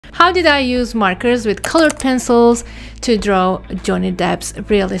How did I use markers with colored pencils to draw Johnny Depp's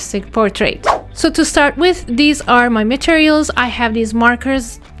realistic portrait? So to start with, these are my materials. I have these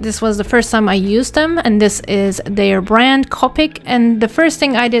markers. This was the first time I used them, and this is their brand, Copic. And the first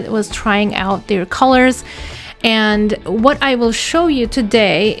thing I did was trying out their colors. And what I will show you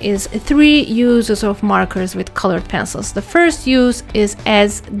today is 3 uses of markers with colored pencils. The first use is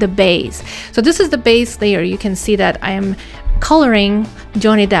as the base. So this is the base layer. You can see that I am coloring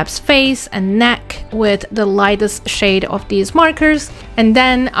Johnny Depp's face and neck with the lightest shade of these markers. And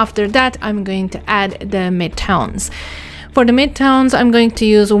then after that, I'm going to add the midtones. For the midtones, I'm going to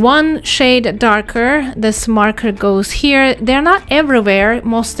use 1 shade darker. This marker goes here. They're not everywhere,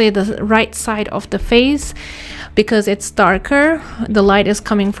 mostly the right side of the face because it's darker. The light is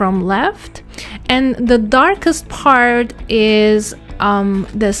coming from left. And the darkest part is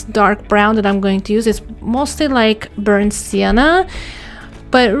this dark brown that I'm going to use. It's mostly like burnt sienna,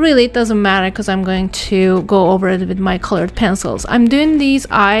 but really it doesn't matter because I'm going to go over it with my colored pencils. I'm doing these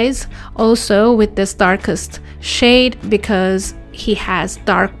eyes also with this darkest shade because he has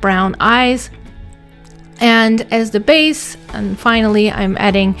dark brown eyes. And as the base, and finally I'm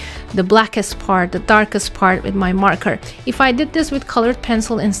adding the blackest part, the darkest part with my marker. If I did this with colored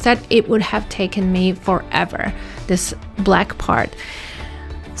pencil instead, it would have taken me forever, this black part.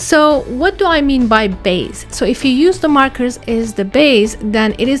 So what do I mean by base? So if you use the markers as the base,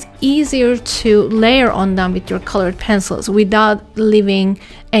 then it is easier to layer on them with your colored pencils without leaving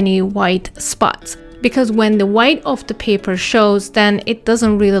any white spots. Because when the white of the paper shows, then it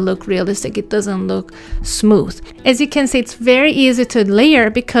doesn't really look realistic. It doesn't look smooth. As you can see, it's very easy to layer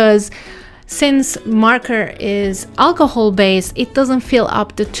because since marker is alcohol based, it doesn't fill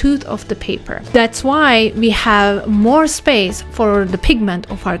up the tooth of the paper. That's why we have more space for the pigment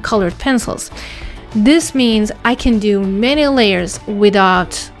of our colored pencils. This means I can do many layers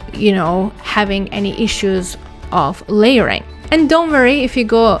without, having any issues of layering. And don't worry if you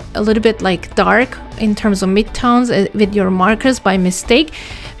go a little bit like dark in terms of midtones with your markers by mistake,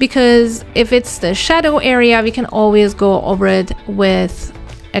 because if it's the shadow area, we can always go over it with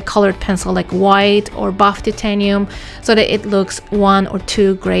a colored pencil like white or buff titanium so that it looks 1 or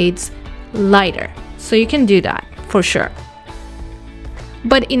 2 grades lighter. So you can do that for sure.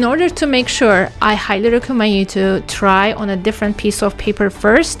 But in order to make sure, I highly recommend you to try on a different piece of paper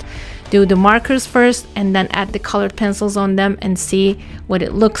first. Do the markers first and then add the colored pencils on them and see what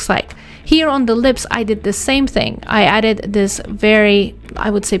it looks like. Here on the lips, I did the same thing. I added this very, I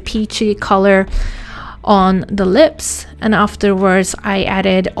would say, peachy color on the lips, and afterwards I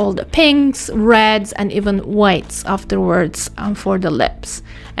added all the pinks, reds, and even whites afterwards for the lips.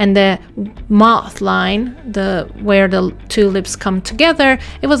 And the mouth line, where the 2 lips come together,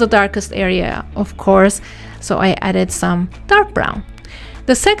 it was the darkest area, of course, so I added some dark brown.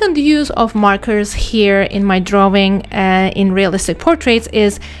 The second use of markers here in my drawing in realistic portraits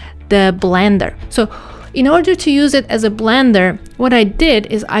is the blender. So in order to use it as a blender, what I did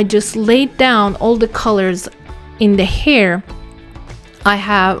is I just laid down all the colors in the hair. I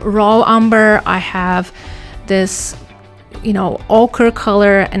have raw umber, I have this, ochre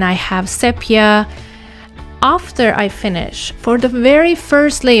color, and I have sepia. After I finish, for the very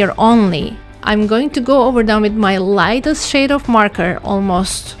first layer only, I'm going to go over them with my lightest shade of marker,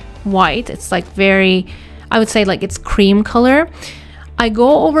 almost white. It's like very, I would say like it's cream color. I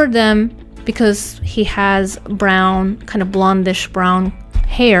go over them because he has brown, kind of blondish brown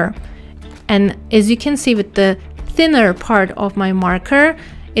hair. And as you can see with the thinner part of my marker,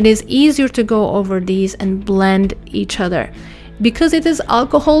 it is easier to go over these and blend each other. Because it is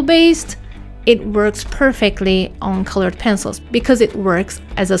alcohol based, it works perfectly on colored pencils because it works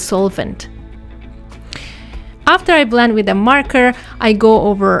as a solvent. After I blend with a marker, I go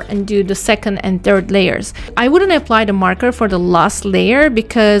over and do the second and third layers. I wouldn't apply the marker for the last layer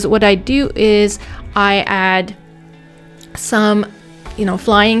because what I do is I add some,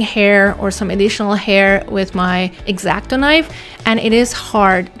 flying hair or some additional hair with my X-Acto knife, and it is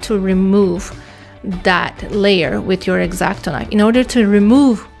hard to remove that layer with your X-Acto knife. In order to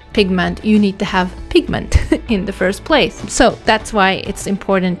remove pigment, you need to have pigment in the first place. So that's why it's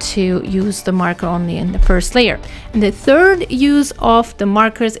important to use the marker only in the first layer. And the third use of the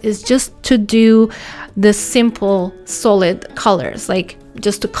markers is just to do the simple solid colors, like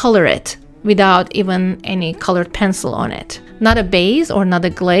just to color it without even any colored pencil on it. Not a base or not a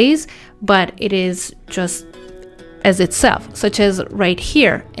glaze, but it is just as itself, such as right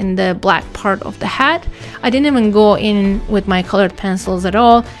here in the black part of the hat. I didn't even go in with my colored pencils at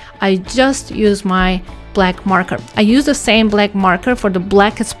all. I just used my black marker. I use the same black marker for the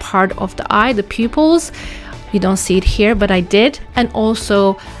blackest part of the eye, the pupils, You don't see it here, but I did. And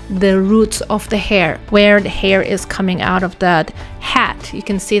also the roots of the hair, where the hair is coming out of that hat. You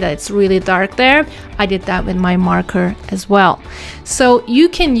can see that it's really dark there. I did that with my marker as well. So you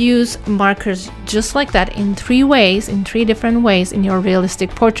can use markers just like that in 3 ways, in 3 different ways in your realistic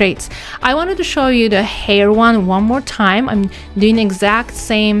portraits. I wanted to show you the hair one more time. I'm doing exact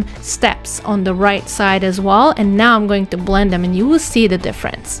same steps on the right side as well. And now I'm going to blend them and you will see the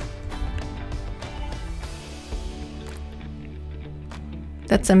difference.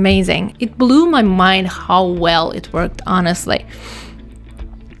 That's amazing. It blew my mind how well it worked, honestly.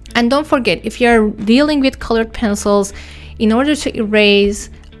 And don't forget, if you're dealing with colored pencils, in order to erase,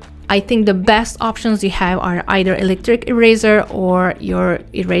 I think the best options you have are either electric eraser or your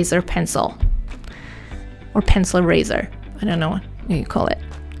eraser pencil. Or pencil eraser. I don't know what you call it.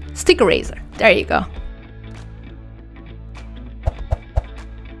 Stick eraser. There you go.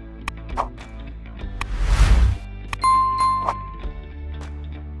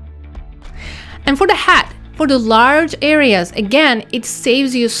 And for the hat, for the large areas, again, it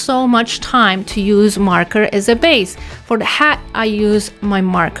saves you so much time to use marker as a base. For the hat, I use my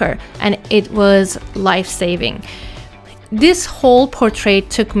marker and it was life-saving. This whole portrait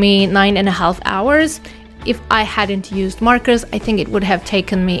took me 9.5 hours. If I hadn't used markers, I think it would have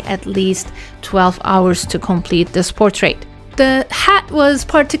taken me at least 12 hours to complete this portrait. The hat was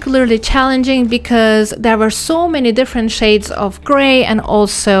particularly challenging because there were so many different shades of gray and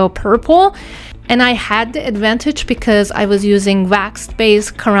also purple. And I had the advantage because I was using waxed base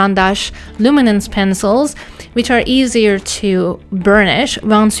Caran d'Ache luminance pencils, which are easier to burnish.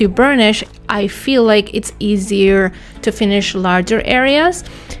 Once you burnish, I feel like it's easier to finish larger areas.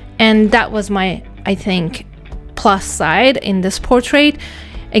 And that was my, I think, plus side in this portrait.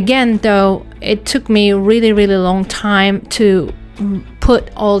 Again, though, it took me really long time to put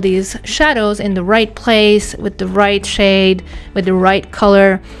all these shadows in the right place, with the right shade, with the right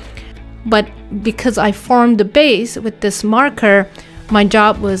color. But because I formed the base with this marker, my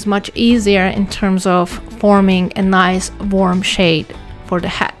job was much easier in terms of forming a nice warm shade for the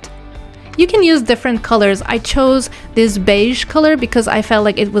hat. You can use different colors. I chose this beige color because I felt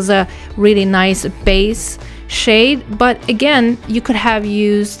like it was a really nice base shade. But again, you could have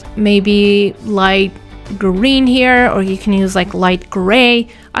used maybe light green here, or you can use like light gray.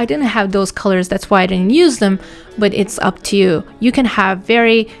 I didn't have those colors, that's why I didn't use them, but it's up to you. You can have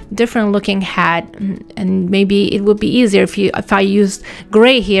very different looking hat, and maybe it would be easier if I used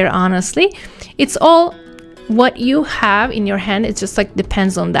gray here. Honestly, it's all what you have in your hand. It just like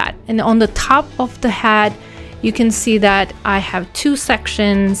depends on that. And on the top of the hat, you can see that I have 2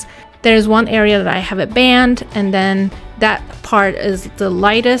 sections. There's one area that I have a band, and then that part is the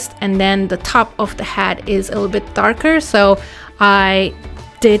lightest, and then the top of the hat is a little bit darker. So I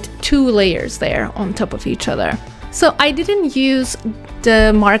did 2 layers there on top of each other. So I didn't use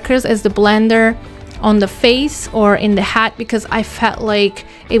the markers as the blender on the face or in the hat because I felt like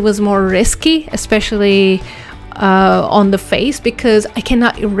it was more risky, especially on the face, because I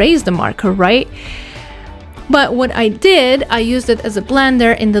cannot erase the marker, right? But what I did, I used it as a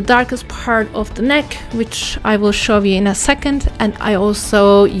blender in the darkest part of the neck, which I will show you in a second. And I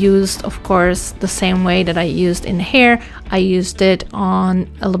also used, of course, the same way that I used in hair. I used it on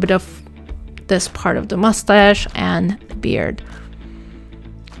a little bit of this part of the mustache and the beard.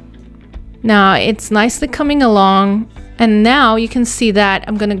 Now it's nicely coming along. And now you can see that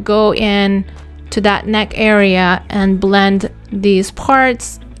I'm gonna go in to that neck area and blend these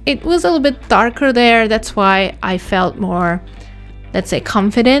parts. It was a little bit darker there, that's why I felt more, let's say,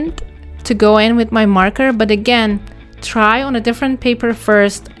 confident to go in with my marker. But again, try on a different paper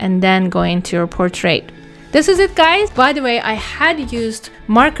first and then go into your portrait. This is it, guys. By the way, I had used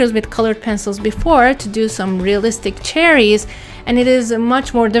markers with colored pencils before to do some realistic cherries, and it is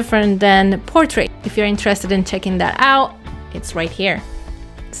much more different than portrait. If you're interested in checking that out, it's right here.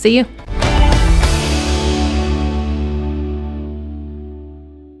 See you.